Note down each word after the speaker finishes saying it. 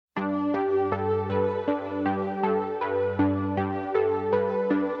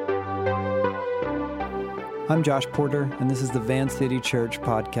I'm Josh Porter, and this is the Van City Church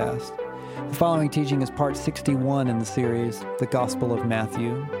podcast. The following teaching is part 61 in the series, The Gospel of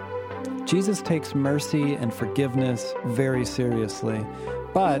Matthew. Jesus takes mercy and forgiveness very seriously,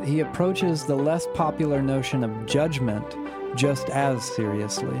 but he approaches the less popular notion of judgment just as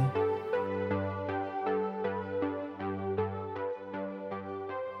seriously.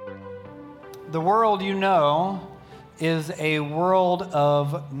 The world you know is a world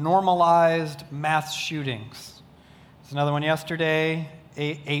of normalized mass shootings. There's another one yesterday,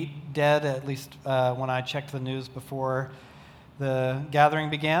 eight dead, at least when I checked the news before the gathering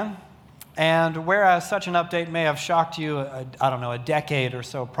began. And whereas such an update may have shocked you, a decade or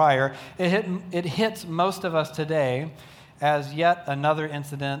so prior, it hits most of us today as yet another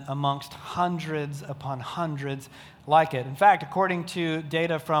incident amongst hundreds upon hundreds like it. In fact, according to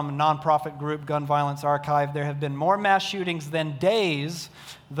data from nonprofit group Gun Violence Archive, there have been more mass shootings than days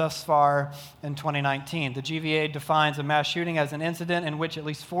thus far in 2019. The GVA defines a mass shooting as an incident in which at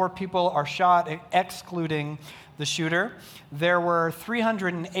least 4 people are shot, excluding the shooter. There were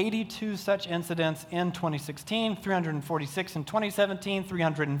 382 such incidents in 2016, 346 in 2017,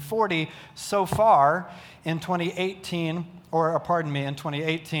 340 so far in 2018,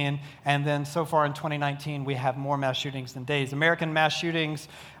 and then so far in 2019, we have more mass shootings than days. American mass shootings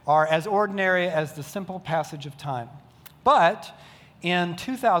are as ordinary as the simple passage of time. But in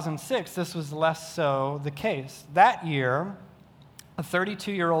 2006, this was less so the case. That year, a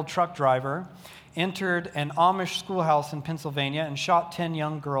 32-year-old truck driver entered an Amish schoolhouse in Pennsylvania and shot 10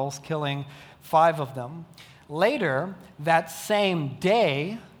 young girls, killing 5 of them. Later, that same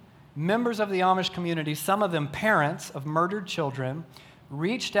day, members of the Amish community, some of them parents of murdered children,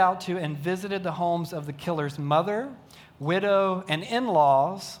 reached out to and visited the homes of the killer's mother, widow, and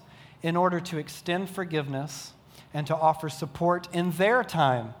in-laws in order to extend forgiveness and to offer support in their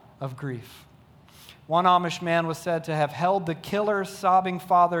time of grief. One Amish man was said to have held the killer's sobbing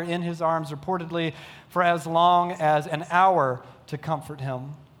father in his arms, reportedly for as long as an hour to comfort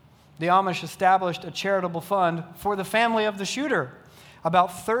him. The Amish established a charitable fund for the family of the shooter.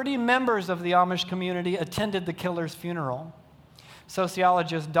 About 30 members of the Amish community attended the killer's funeral.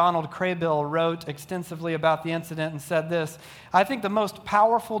 Sociologist Donald Craybill wrote extensively about the incident and said this: "I think the most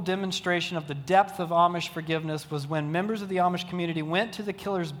powerful demonstration of the depth of Amish forgiveness was when members of the Amish community went to the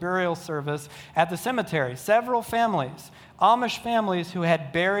killer's burial service at the cemetery. Several families, Amish families who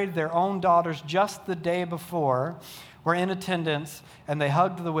had buried their own daughters just the day before, were in attendance, and they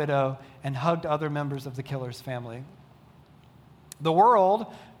hugged the widow and hugged other members of the killer's family." The world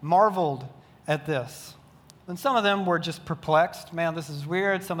marveled at this. And some of them were just perplexed. Man, this is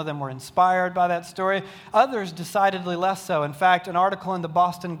weird. Some of them were inspired by that story. Others decidedly less so. In fact, an article in the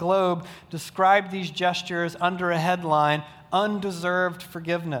Boston Globe described these gestures under a headline, "Undeserved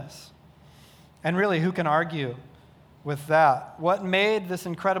Forgiveness." And really, who can argue with that? What made this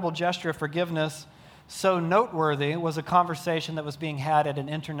incredible gesture of forgiveness so noteworthy was a conversation that was being had at an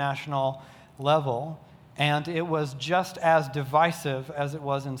international level, and it was just as divisive as it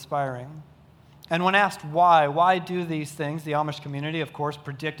was inspiring. And when asked why do these things, the Amish community, of course,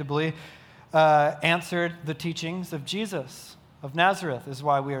 predictably answered the teachings of Jesus of Nazareth is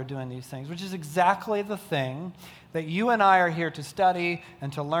why we are doing these things, which is exactly the thing that you and I are here to study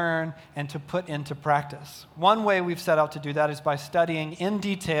and to learn and to put into practice. One way we've set out to do that is by studying in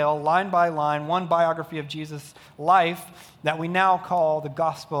detail, line by line, one biography of Jesus' life that we now call the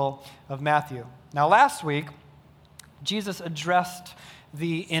Gospel of Matthew. Now, last week, Jesus addressed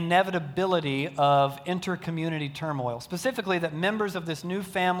the inevitability of inter-community turmoil, specifically that members of this new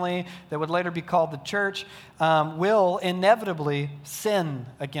family that would later be called the church will inevitably sin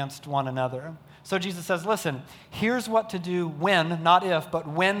against one another. So Jesus says, listen, here's what to do when, not if, but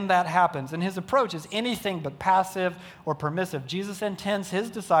when that happens. And his approach is anything but passive or permissive. Jesus intends his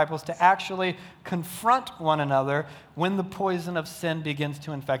disciples to actually confront one another when the poison of sin begins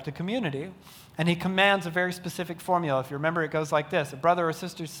to infect a community. And he commands a very specific formula. If you remember, it goes like this. A brother or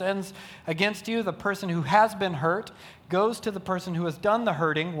sister sins against you, the person who has been hurt goes to the person who has done the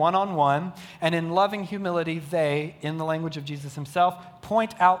hurting one-on-one, and in loving humility, they, in the language of Jesus himself,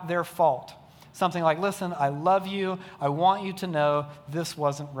 point out their fault. Something like, listen, I love you. I want you to know this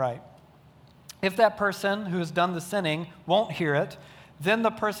wasn't right. If that person who has done the sinning won't hear it, then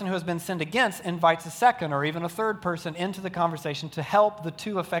the person who has been sinned against invites a second or even a third person into the conversation to help the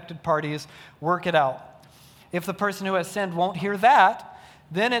two affected parties work it out. If the person who has sinned won't hear that,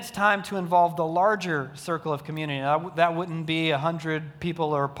 then it's time to involve the larger circle of community. Now, that wouldn't be 100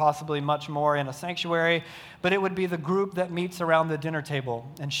 people or possibly much more in a sanctuary, but it would be the group that meets around the dinner table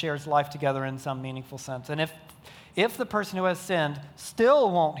and shares life together in some meaningful sense. And if the person who has sinned still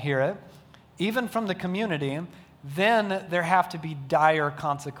won't hear it, even from the community, then there have to be dire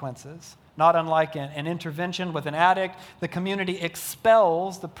consequences. Not unlike an intervention with an addict, the community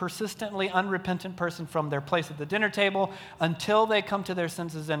expels the persistently unrepentant person from their place at the dinner table until they come to their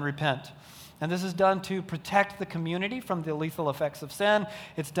senses and repent. And this is done to protect the community from the lethal effects of sin.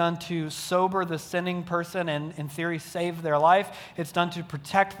 It's done to sober the sinning person and, in theory, save their life. It's done to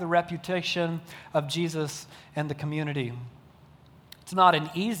protect the reputation of Jesus and the community. It's not an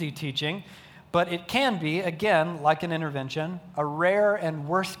easy teaching, but it can be, again, like an intervention, a rare and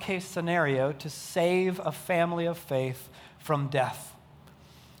worst-case scenario to save a family of faith from death.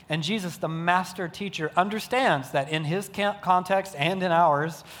 And Jesus, the master teacher, understands that in his context and in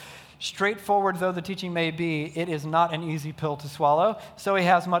ours, straightforward though the teaching may be, it is not an easy pill to swallow, so he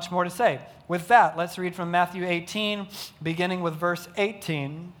has much more to say. With that, let's read from Matthew 18, beginning with verse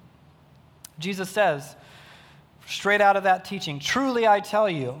 18. Jesus says, straight out of that teaching, "Truly I tell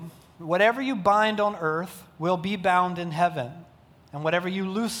you, whatever you bind on earth will be bound in heaven, and whatever you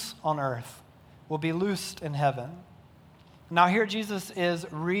loose on earth will be loosed in heaven." Now here Jesus is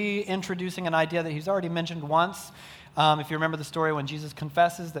reintroducing an idea that he's already mentioned once. If you remember the story when Jesus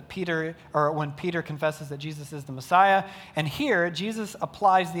confesses that when Peter confesses that Jesus is the Messiah. And here, Jesus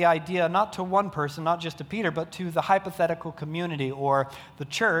applies the idea not to one person, not just to Peter, but to the hypothetical community or the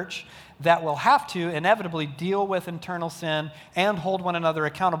church that will have to inevitably deal with internal sin and hold one another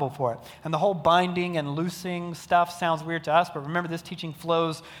accountable for it. And the whole binding and loosing stuff sounds weird to us, but remember this teaching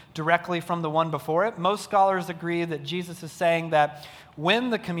flows directly from the one before it. Most scholars agree that Jesus is saying that when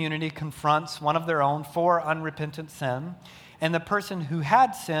the community confronts one of their own for unrepentant sin, and the person who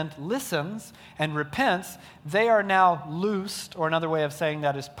had sinned listens and repents, they are now loosed, or another way of saying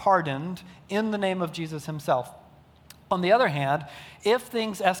that is pardoned, in the name of Jesus himself. On the other hand, if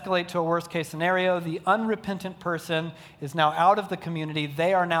things escalate to a worst-case scenario, the unrepentant person is now out of the community.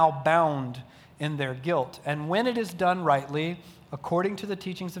 They are now bound in their guilt. And when it is done rightly, according to the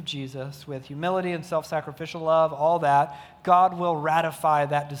teachings of Jesus, with humility and self-sacrificial love, all that, God will ratify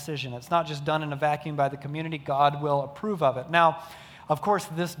that decision. It's not just done in a vacuum by the community. God will approve of it. Now, of course,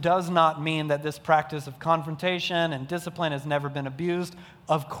 this does not mean that this practice of confrontation and discipline has never been abused.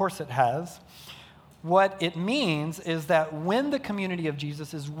 Of course it has. What it means is that when the community of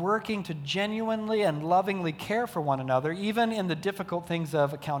Jesus is working to genuinely and lovingly care for one another, even in the difficult things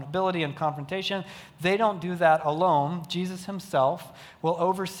of accountability and confrontation, they don't do that alone. Jesus himself will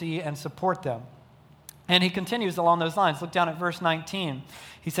oversee and support them. And he continues along those lines. Look down at verse 19.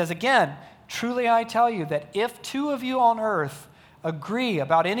 He says, "Again, truly I tell you that if two of you on earth agree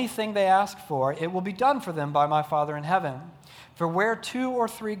about anything they ask for, it will be done for them by my Father in heaven. For where 2 or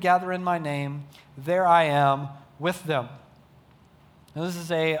 3 gather in my name, there I am with them." Now, this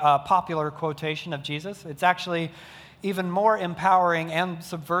is a popular quotation of Jesus. It's actually even more empowering and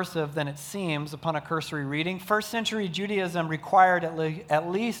subversive than it seems upon a cursory reading. First century Judaism required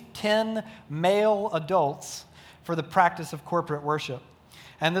at least 10 male adults for the practice of corporate worship.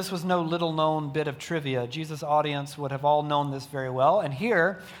 And this was no little-known bit of trivia. Jesus' audience would have all known this very well. And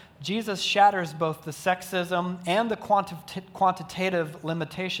here, Jesus shatters both the sexism and the quantitative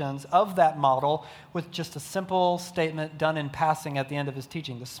limitations of that model with just a simple statement done in passing at the end of his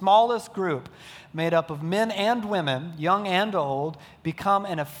teaching. The smallest group, made up of men and women, young and old, become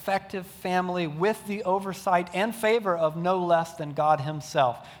an effective family with the oversight and favor of no less than God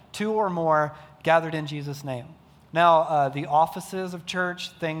himself. 2 or more gathered in Jesus' name. Now, the offices of church,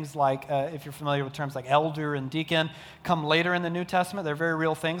 things like, if you're familiar with terms like elder and deacon, come later in the New Testament. They're very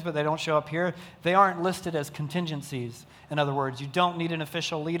real things, but they don't show up here. They aren't listed as contingencies. In other words, you don't need an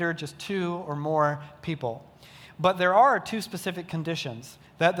official leader, just 2 or more people. But there are 2 specific conditions.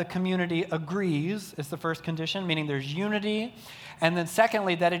 That the community agrees is the first condition, meaning there's unity. And then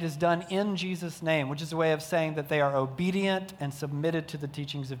secondly, that it is done in Jesus' name, which is a way of saying that they are obedient and submitted to the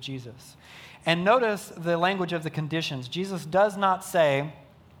teachings of Jesus. And notice the language of the conditions. Jesus does not say,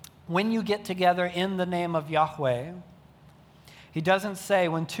 when you get together in the name of Yahweh. He doesn't say,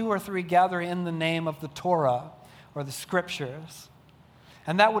 when 2 or 3 gather in the name of the Torah or the Scriptures.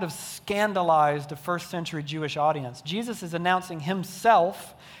 And that would have scandalized a first century Jewish audience. Jesus is announcing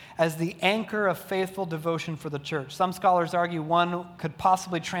himself as the anchor of faithful devotion for the church. Some scholars argue one could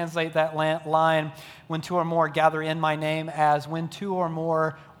possibly translate that line, when 2 or more gather in my name, as when 2 or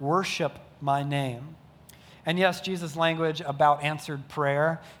more worship my name. And yes, Jesus' language about answered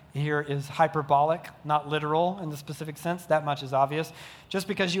prayer here is hyperbolic, not literal in the specific sense. That much is obvious. Just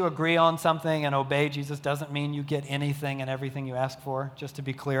because you agree on something and obey Jesus doesn't mean you get anything and everything you ask for, just to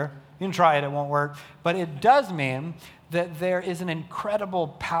be clear. You can try it, it won't work. But it does mean that there is an incredible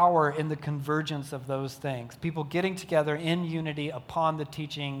power in the convergence of those things. People getting together in unity upon the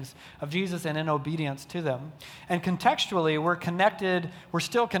teachings of Jesus and in obedience to them. And contextually, we're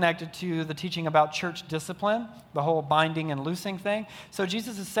still connected to the teaching about church discipline, the whole binding and loosing thing. So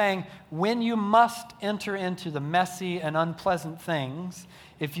Jesus is saying, when you must enter into the messy and unpleasant things,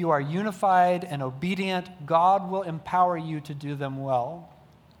 if you are unified and obedient, God will empower you to do them well.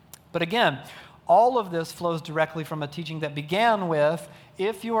 But again, all of this flows directly from a teaching that began with,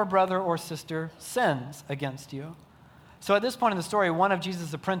 if your brother or sister sins against you. So at this point in the story, one of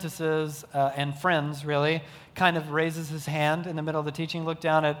Jesus' apprentices and friends, really, kind of raises his hand in the middle of the teaching. Look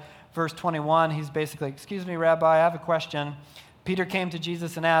down at verse 21. He's basically, excuse me, Rabbi, I have a question. Peter came to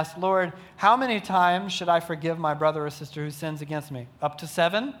Jesus and asked, Lord, how many times should I forgive my brother or sister who sins against me? Up to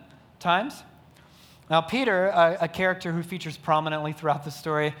 7 times? Now, Peter, a character who features prominently throughout the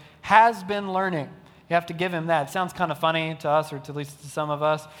story, has been learning. You have to give him that. It sounds kind of funny to us, or to at least to some of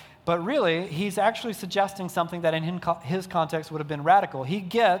us. But really, he's actually suggesting something that in his context would have been radical. He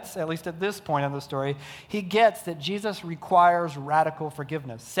gets, at least at this point in the story, he gets that Jesus requires radical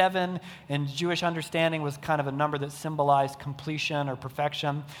forgiveness. 7 in Jewish understanding was kind of a number that symbolized completion or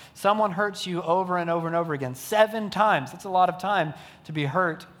perfection. Someone hurts you over and over and over again, 7 times. That's a lot of time to be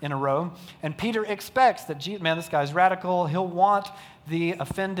hurt in a row. And Peter expects that, this guy's radical. He'll want the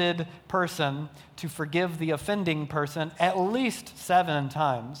offended person to forgive the offending person at least 7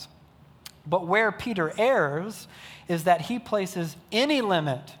 times. But where Peter errs is that he places any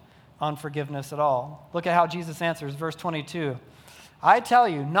limit on forgiveness at all. Look at how Jesus answers, verse 22. I tell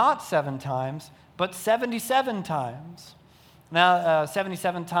you, not 7 times, but 77 times. Now,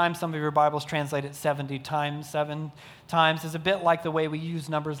 77 times, some of your Bibles translate it 70 times, 7 times, is a bit like the way we use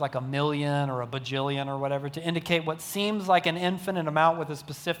numbers like a million or a bajillion or whatever to indicate what seems like an infinite amount with a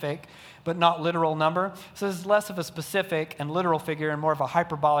specific but not literal number. So this is less of a specific and literal figure and more of a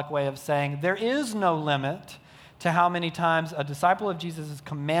hyperbolic way of saying there is no limit to how many times a disciple of Jesus is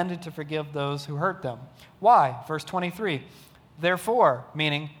commanded to forgive those who hurt them. Why? Verse 23, therefore,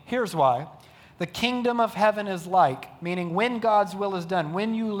 meaning, here's why. The kingdom of heaven is like, meaning when God's will is done,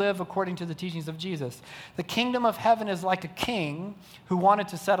 when you live according to the teachings of Jesus, the kingdom of heaven is like a king who wanted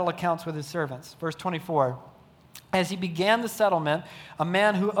to settle accounts with his servants. Verse 24, as he began the settlement, a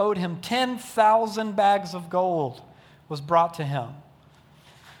man who owed him 10,000 bags of gold was brought to him.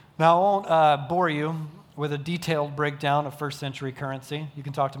 Now, I won't bore you with a detailed breakdown of first century currency. You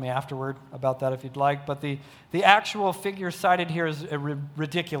can talk to me afterward about that if you'd like. But the actual figure cited here is a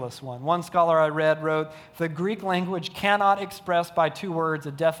ridiculous one. One scholar I read wrote, the Greek language cannot express by 2 words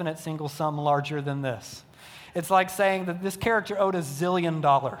a definite single sum larger than this. It's like saying that this character owed $1 zillion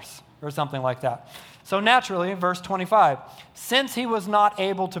or something like that. So naturally, verse 25, since he was not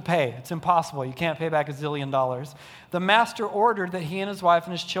able to pay, it's impossible, you can't pay back $1 zillion, the master ordered that he and his wife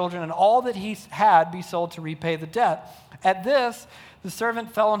and his children and all that he had be sold to repay the debt. At this, the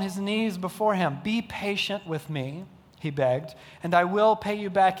servant fell on his knees before him. Be patient with me, he begged, and I will pay you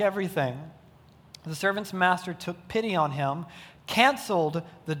back everything. The servant's master took pity on him, canceled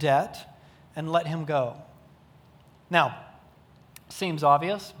the debt, and let him go. Now, seems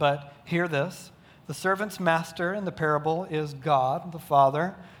obvious, but hear this. The servant's master in the parable is God, the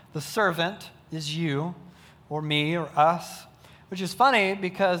Father. The servant is you, or me, or us, which is funny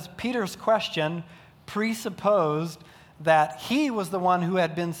because Peter's question presupposed that he was the one who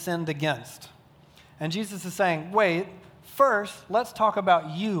had been sinned against. And Jesus is saying, wait, first, let's talk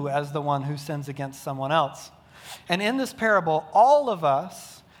about you as the one who sins against someone else. And in this parable, all of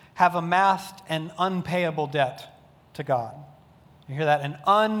us have amassed an unpayable debt to God. You hear that? An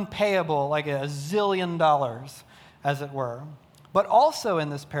unpayable, like $1 zillion, as it were. But also in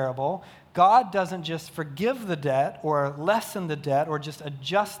this parable, God doesn't just forgive the debt or lessen the debt or just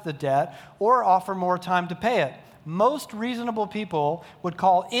adjust the debt or offer more time to pay it. Most reasonable people would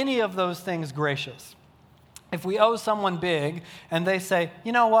call any of those things gracious. If we owe someone big and they say,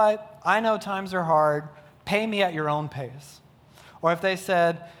 you know what, I know times are hard, pay me at your own pace. Or if they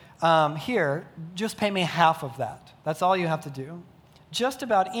said, here, just pay me half of that. That's all you have to do. Just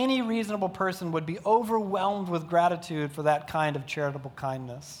about any reasonable person would be overwhelmed with gratitude for that kind of charitable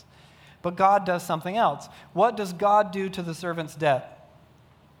kindness. But God does something else. What does God do to the servant's debt?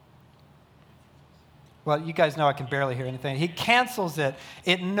 Well, you guys know I can barely hear anything. He cancels it.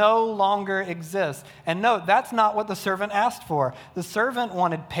 It no longer exists. And note, that's not what the servant asked for. The servant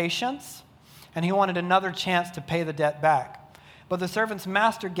wanted patience, and he wanted another chance to pay the debt back. but the servant's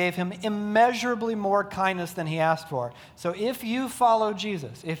master gave him immeasurably more kindness than he asked for. So if you follow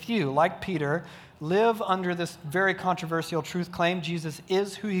Jesus, if you, like Peter, live under this very controversial truth claim, Jesus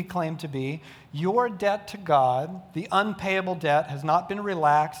is who he claimed to be, your debt to God, the unpayable debt, has not been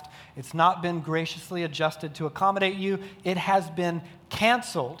relaxed. It's not been graciously adjusted to accommodate you. It has been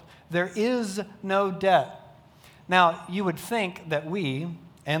canceled. There is no debt. Now, you would think that we,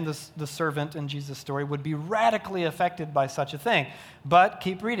 and the servant in Jesus' story, would be radically affected by such a thing. But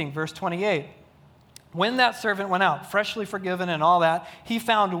keep reading, verse 28. When that servant went out, freshly forgiven and all that, he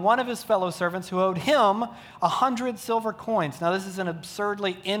found one of his fellow servants who owed him 100 silver coins. Now, this is an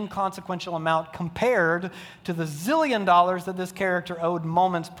absurdly inconsequential amount compared to the zillion dollars that this character owed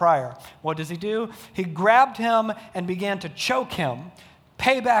moments prior. What does he do? He grabbed him and began to choke him.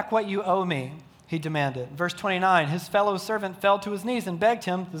 "Pay back what you owe me," he demanded. Verse 29, his fellow servant fell to his knees and begged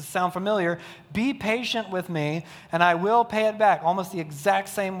him, does this sound familiar? "Be patient with me, and I will pay it back." Almost the exact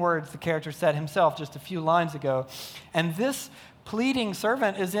same words the character said himself just a few lines ago. And this pleading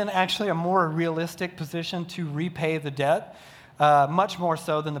servant is in actually a more realistic position to repay the debt, much more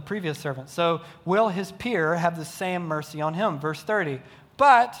so than the previous servant. So will his peer have the same mercy on him? Verse 30,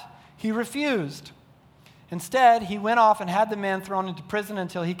 but he refused. Instead, he went off and had the man thrown into prison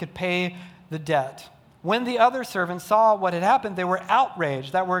until he could pay the debt. When the other servants saw what had happened, they were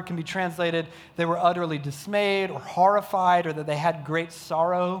outraged. That word can be translated, they were utterly dismayed or horrified, or that they had great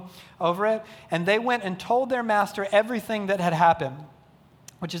sorrow over it. And they went and told their master everything that had happened,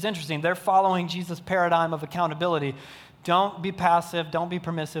 which is interesting. They're following Jesus' paradigm of accountability. Don't be passive, don't be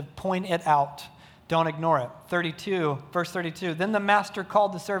permissive, point it out. Don't ignore it. Verse 32, then the master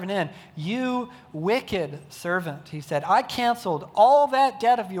called the servant in. "You wicked servant," he said, "I canceled all that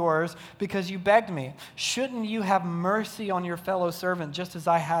debt of yours because you begged me. Shouldn't you have mercy on your fellow servant just as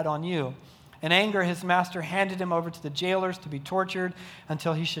I had on you?" In anger, his master handed him over to the jailers to be tortured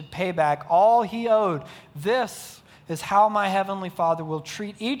until he should pay back all he owed. This is how my heavenly Father will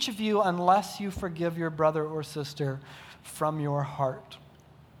treat each of you unless you forgive your brother or sister from your heart.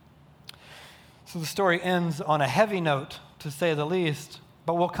 So the story ends on a heavy note, to say the least,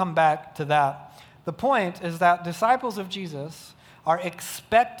 but we'll come back to that. The point is that disciples of Jesus are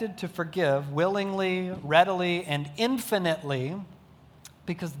expected to forgive willingly, readily, and infinitely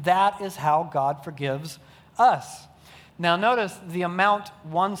because that is how God forgives us. Now notice the amount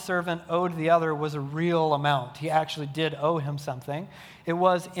one servant owed the other was a real amount. He actually did owe him something. It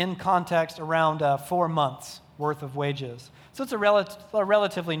was in context around 4 months worth of wages. So it's a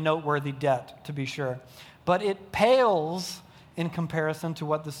relatively noteworthy debt, to be sure. But it pales in comparison to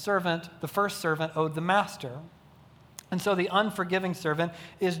what the first servant owed the master. And so the unforgiving servant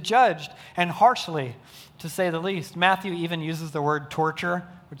is judged, and harshly, to say the least. Matthew even uses the word torture,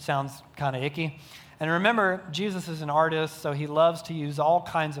 which sounds kind of icky. And remember, Jesus is an artist, so he loves to use all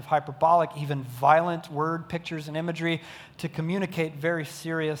kinds of hyperbolic, even violent word pictures and imagery to communicate very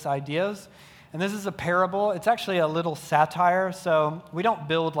serious ideas. And this is a parable. It's actually a little satire, so we don't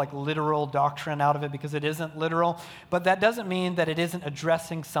build like literal doctrine out of it because it isn't literal, but that doesn't mean that it isn't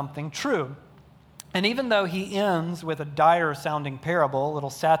addressing something true. And even though he ends with a dire-sounding parable, a little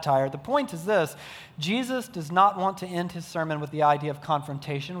satire, the point is this: Jesus does not want to end his sermon with the idea of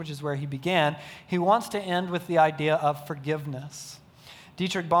confrontation, which is where he began. He wants to end with the idea of forgiveness.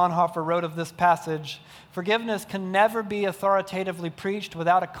 Dietrich Bonhoeffer wrote of this passage, "Forgiveness can never be authoritatively preached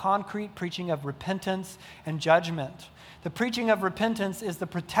without a concrete preaching of repentance and judgment. The preaching of repentance is the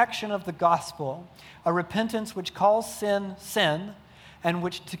protection of the gospel, a repentance which calls sin, sin, and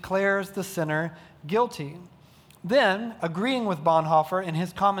which declares the sinner guilty." Then, agreeing with Bonhoeffer in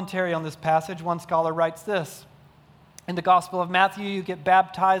his commentary on this passage, one scholar writes this: "In the Gospel of Matthew, you get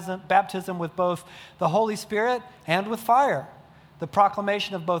baptism with both the Holy Spirit and with fire, the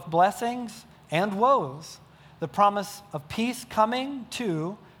proclamation of both blessings and woes, the promise of peace coming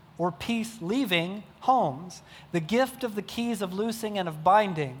to or peace leaving homes, the gift of the keys of loosing and of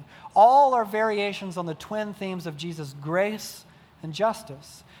binding. All are variations on the twin themes of Jesus' grace and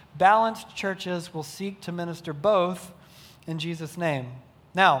justice. Balanced churches will seek to minister both in Jesus' name."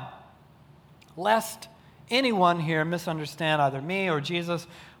 Now, lest anyone here misunderstand either me or Jesus,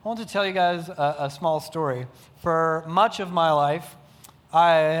 I want to tell you guys a small story. For much of my life,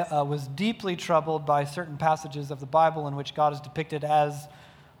 I was deeply troubled by certain passages of the Bible in which God is depicted as,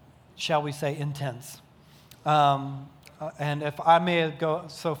 shall we say, intense. And if I may go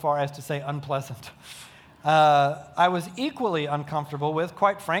so far as to say unpleasant. I was equally uncomfortable with,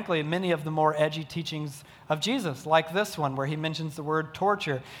 quite frankly, many of the more edgy teachings of Jesus, like this one where he mentions the word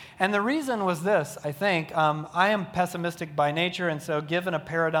torture. And the reason was this, I think. I am pessimistic by nature, and so given a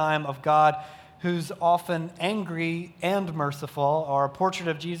paradigm of God who's often angry and merciful, or a portrait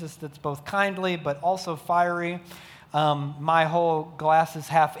of Jesus that's both kindly but also fiery. My whole glass is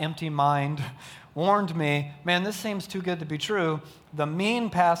half empty mind warned me, man, this seems too good to be true. The mean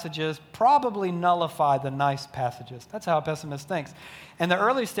passages probably nullify the nice passages. That's how a pessimist thinks. In the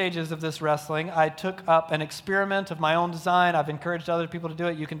early stages of this wrestling, I took up an experiment of my own design. I've encouraged other people to do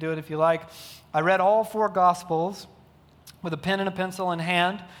it. You can do it if you like. I read all 4 Gospels with a pen and a pencil in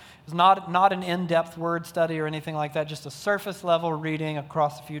hand. It was not an in-depth word study or anything like that, just a surface-level reading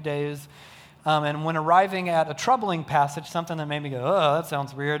across a few days. And when arriving at a troubling passage, something that made me go, oh, that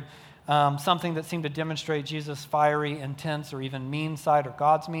sounds weird, something that seemed to demonstrate Jesus' fiery, intense, or even mean side, or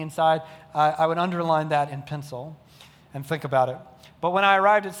God's mean side, I would underline that in pencil and think about it. But when I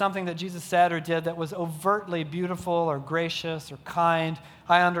arrived at something that Jesus said or did that was overtly beautiful or gracious or kind,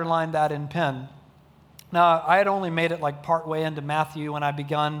 I underlined that in pen. Now, I had only made it like partway into Matthew when I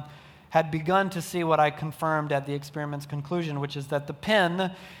had begun to see what I confirmed at the experiment's conclusion, which is that the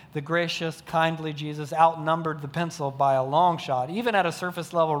pen, the gracious, kindly Jesus, outnumbered the pencil by a long shot. Even at a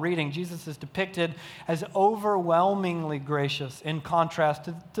surface level reading, Jesus is depicted as overwhelmingly gracious in contrast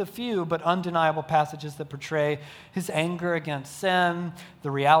to the few but undeniable passages that portray his anger against sin,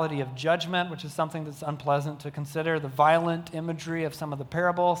 the reality of judgment, which is something that's unpleasant to consider, the violent imagery of some of the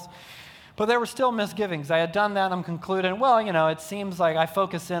parables. But there were still misgivings. I had done that, and I'm concluding, it seems like I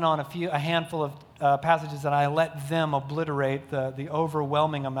focus in on a handful of passages, and I let them obliterate the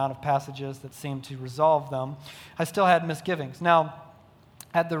overwhelming amount of passages that seem to resolve them. I still had misgivings. Now,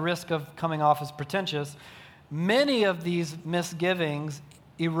 at the risk of coming off as pretentious, many of these misgivings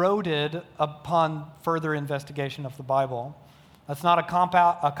eroded upon further investigation of the Bible. That's not a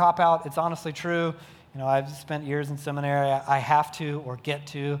cop-out. It's honestly true. I've spent years in seminary. I have to or get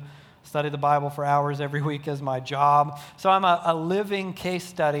to study the Bible for hours every week as my job. So I'm a living case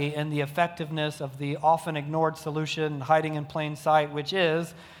study in the effectiveness of the often ignored solution hiding in plain sight, which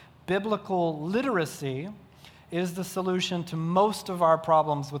is biblical literacy is the solution to most of our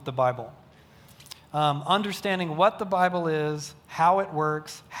problems with the Bible. Understanding what the Bible is, how it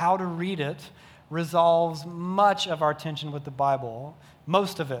works, how to read it, resolves much of our tension with the Bible.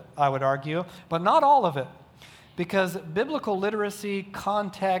 Most of it, I would argue, but not all of it. Because biblical literacy,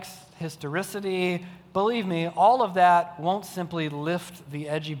 context, historicity, believe me, all of that won't simply lift the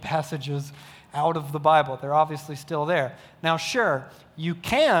edgy passages out of the Bible. They're obviously still there. Now, sure, you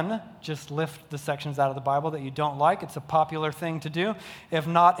can just lift the sections out of the Bible that you don't like. It's a popular thing to do, if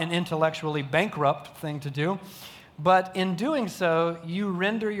not an intellectually bankrupt thing to do. But in doing so, you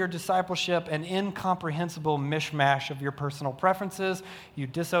render your discipleship an incomprehensible mishmash of your personal preferences. You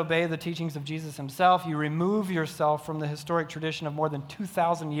disobey the teachings of Jesus himself. You remove yourself from the historic tradition of more than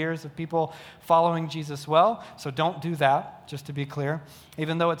 2,000 years of people following Jesus well. So don't do that, just to be clear.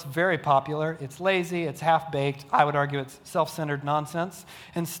 Even though it's very popular, it's lazy, it's half-baked. I would argue it's self-centered nonsense.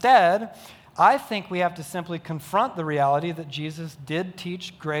 Instead, I think we have to simply confront the reality that Jesus did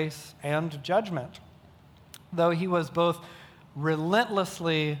teach grace and judgment. Though he was both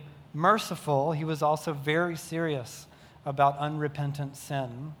relentlessly merciful, he was also very serious about unrepentant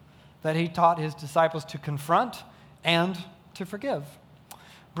sin, that he taught his disciples to confront and to forgive.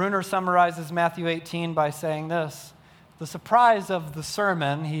 Bruner summarizes Matthew 18 by saying this: the surprise of the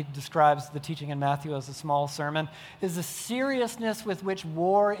sermon, he describes the teaching in Matthew as a small sermon, is the seriousness with which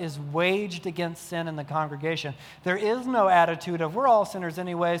war is waged against sin in the congregation. There is no attitude of, we're all sinners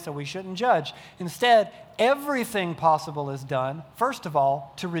anyway, so we shouldn't judge. Instead, everything possible is done, first of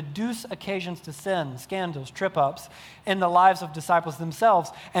all, to reduce occasions to sin, scandals, trip-ups in the lives of disciples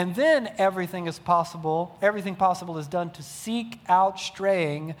themselves. And then everything possible is done to seek out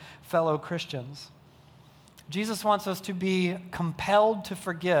straying fellow Christians. Jesus wants us to be compelled to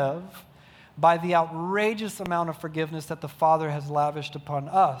forgive by the outrageous amount of forgiveness that the Father has lavished upon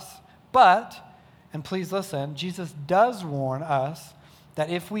us. But, and please listen, Jesus does warn us that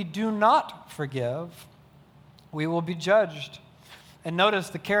if we do not forgive, we will be judged. And notice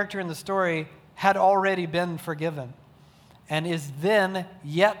the character in the story had already been forgiven and is then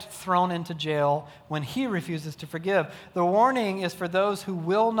yet thrown into jail when he refuses to forgive. The warning is for those who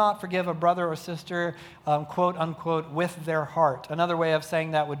will not forgive a brother or sister, quote unquote, with their heart. Another way of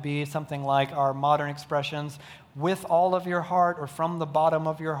saying that would be something like our modern expressions, with all of your heart or from the bottom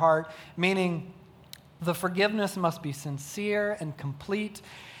of your heart, meaning the forgiveness must be sincere and complete,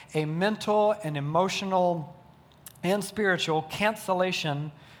 a mental and emotional and spiritual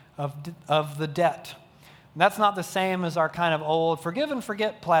cancellation of the debt. And that's not the same as our kind of old forgive and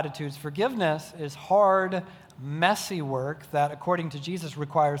forget platitudes. Forgiveness is hard, messy work that, according to Jesus,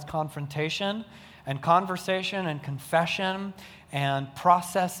 requires confrontation and conversation and confession and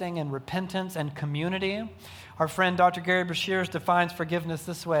processing and repentance and community. Our friend Dr. Gary Breshears defines forgiveness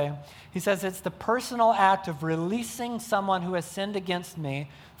this way. He says, it's the personal act of releasing someone who has sinned against me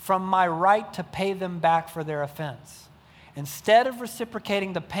from my right to pay them back for their offense. Instead of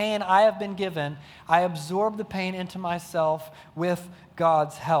reciprocating the pain I have been given, I absorb the pain into myself with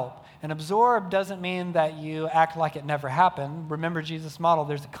God's help. And absorb doesn't mean that you act like it never happened. Remember Jesus' model.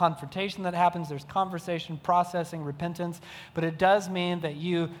 There's a confrontation that happens. There's conversation, processing, repentance. But it does mean that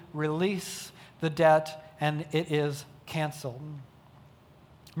you release the debt and it is canceled.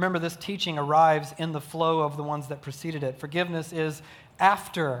 Remember, this teaching arrives in the flow of the ones that preceded it. Forgiveness is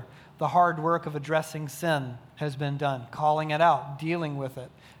after the hard work of addressing sin has been done. Calling it out, dealing with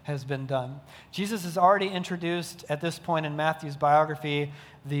it has been done. Jesus has already introduced, at this point in Matthew's biography,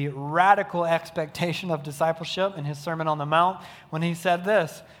 the radical expectation of discipleship in his Sermon on the Mount when he said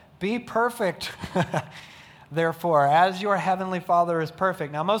this, "Be perfect, therefore, as your heavenly Father is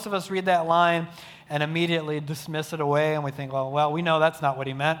perfect." Now, most of us read that line and immediately dismiss it away, and we think, well, we know that's not what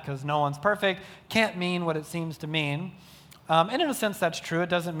he meant because no one's perfect. Can't mean what it seems to mean. And in a sense, that's true. It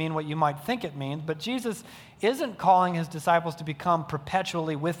doesn't mean what you might think it means, but Jesus isn't calling his disciples to become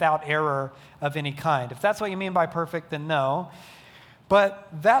perpetually without error of any kind. If that's what you mean by perfect, then no. But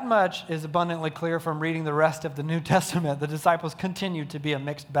that much is abundantly clear from reading the rest of the New Testament. The disciples continue to be a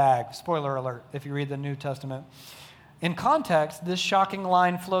mixed bag. Spoiler alert, if you read the New Testament. In context, this shocking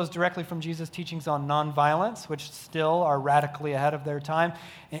line flows directly from Jesus' teachings on nonviolence, which still are radically ahead of their time.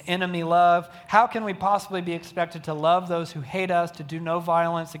 Enemy love. How can we possibly be expected to love those who hate us, to do no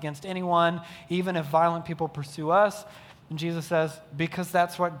violence against anyone, even if violent people pursue us? And Jesus says, because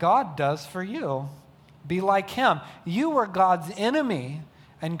that's what God does for you. Be like him. You were God's enemy,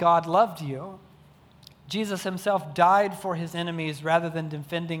 and God loved you. Jesus himself died for his enemies rather than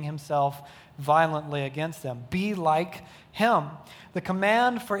defending himself violently against them. Be like him. The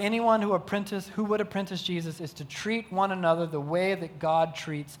command for anyone who would apprentice Jesus is to treat one another the way that God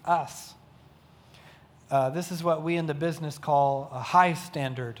treats us. This is what we in the business call a high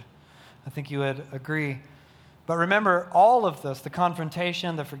standard. I think you would agree. But remember, all of this, the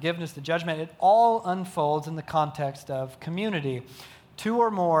confrontation, the forgiveness, the judgment, it all unfolds in the context of community. Two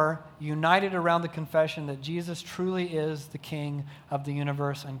or more united around the confession that Jesus truly is the King of the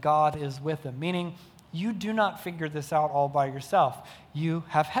universe and God is with him. Meaning, you do not figure this out all by yourself. You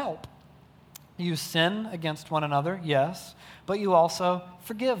have help. You sin against one another, yes, but you also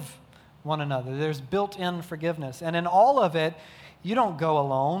forgive one another. There's built-in forgiveness. And in all of it, you don't go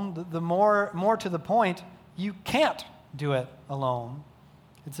alone. The more to the point, you can't do it alone.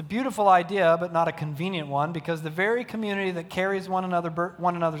 It's a beautiful idea, but not a convenient one, because the very community that carries one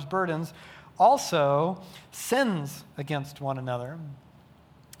another's burdens also sins against one another.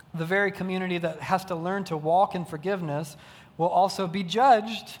 The very community that has to learn to walk in forgiveness will also be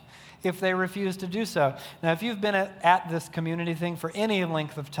judged if they refuse to do so. Now, if you've been at this community thing for any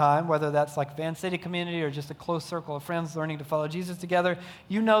length of time, whether that's like Van City community or just a close circle of friends learning to follow Jesus together,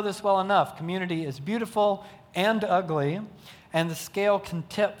 you know this well enough. Community is beautiful and ugly, and the scale can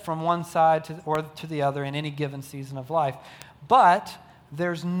tip from one side to the other in any given season of life. But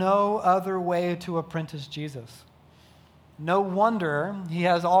there's no other way to apprentice Jesus. No wonder he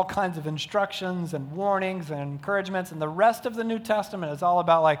has all kinds of instructions and warnings and encouragements, and the rest of the New Testament is all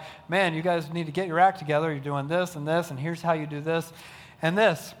about like, man, you guys need to get your act together. You're doing this, and here's how you do this and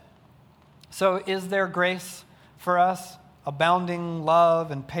this. So is there grace for us? Abounding love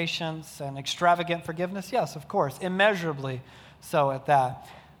and patience and extravagant forgiveness? Yes, of course, immeasurably so at that.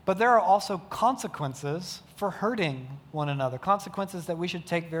 But there are also consequences for hurting one another, consequences that we should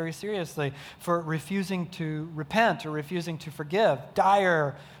take very seriously for refusing to repent or refusing to forgive,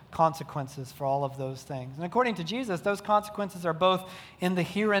 dire consequences for all of those things. And according to Jesus, those consequences are both in the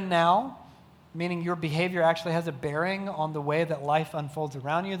here and now, meaning your behavior actually has a bearing on the way that life unfolds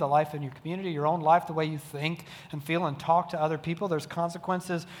around you, the life in your community, your own life, the way you think and feel and talk to other people. There's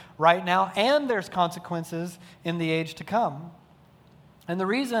consequences right now, and there's consequences in the age to come. And the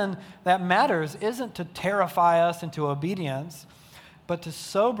reason that matters isn't to terrify us into obedience, but to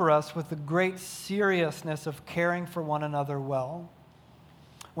sober us with the great seriousness of caring for one another well.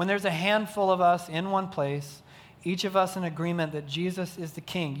 When there's a handful of us in one place, each of us in agreement that Jesus is the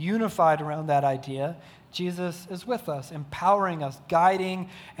King, unified around that idea, Jesus is with us, empowering us, guiding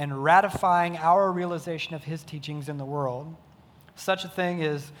and ratifying our realization of his teachings in the world. Such a thing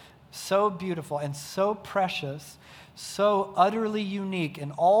is so beautiful and so precious, so utterly unique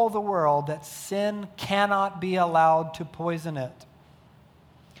in all the world that sin cannot be allowed to poison it.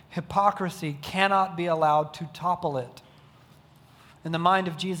 Hypocrisy cannot be allowed to topple it. In the mind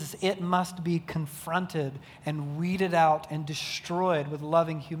of Jesus, it must be confronted and weeded out and destroyed with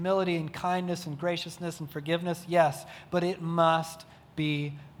loving humility and kindness and graciousness and forgiveness, yes, but it must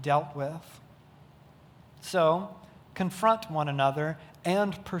be dealt with. So, confront one another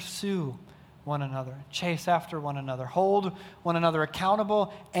and pursue one another. Chase after one another. Hold one another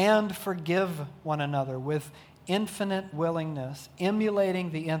accountable and forgive one another with infinite willingness,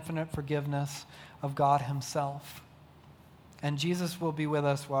 emulating the infinite forgiveness of God himself. And Jesus will be with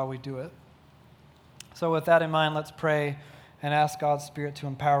us while we do it. So with that in mind, let's pray and ask God's Spirit to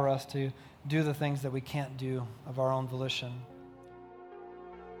empower us to do the things that we can't do of our own volition.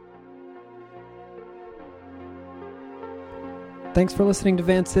 Thanks for listening to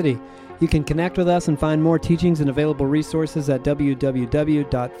Van City. You can connect with us and find more teachings and available resources at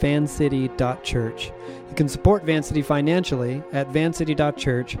www.vancity.church. You can support Van City financially at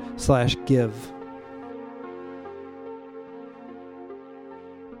vancity.church/give.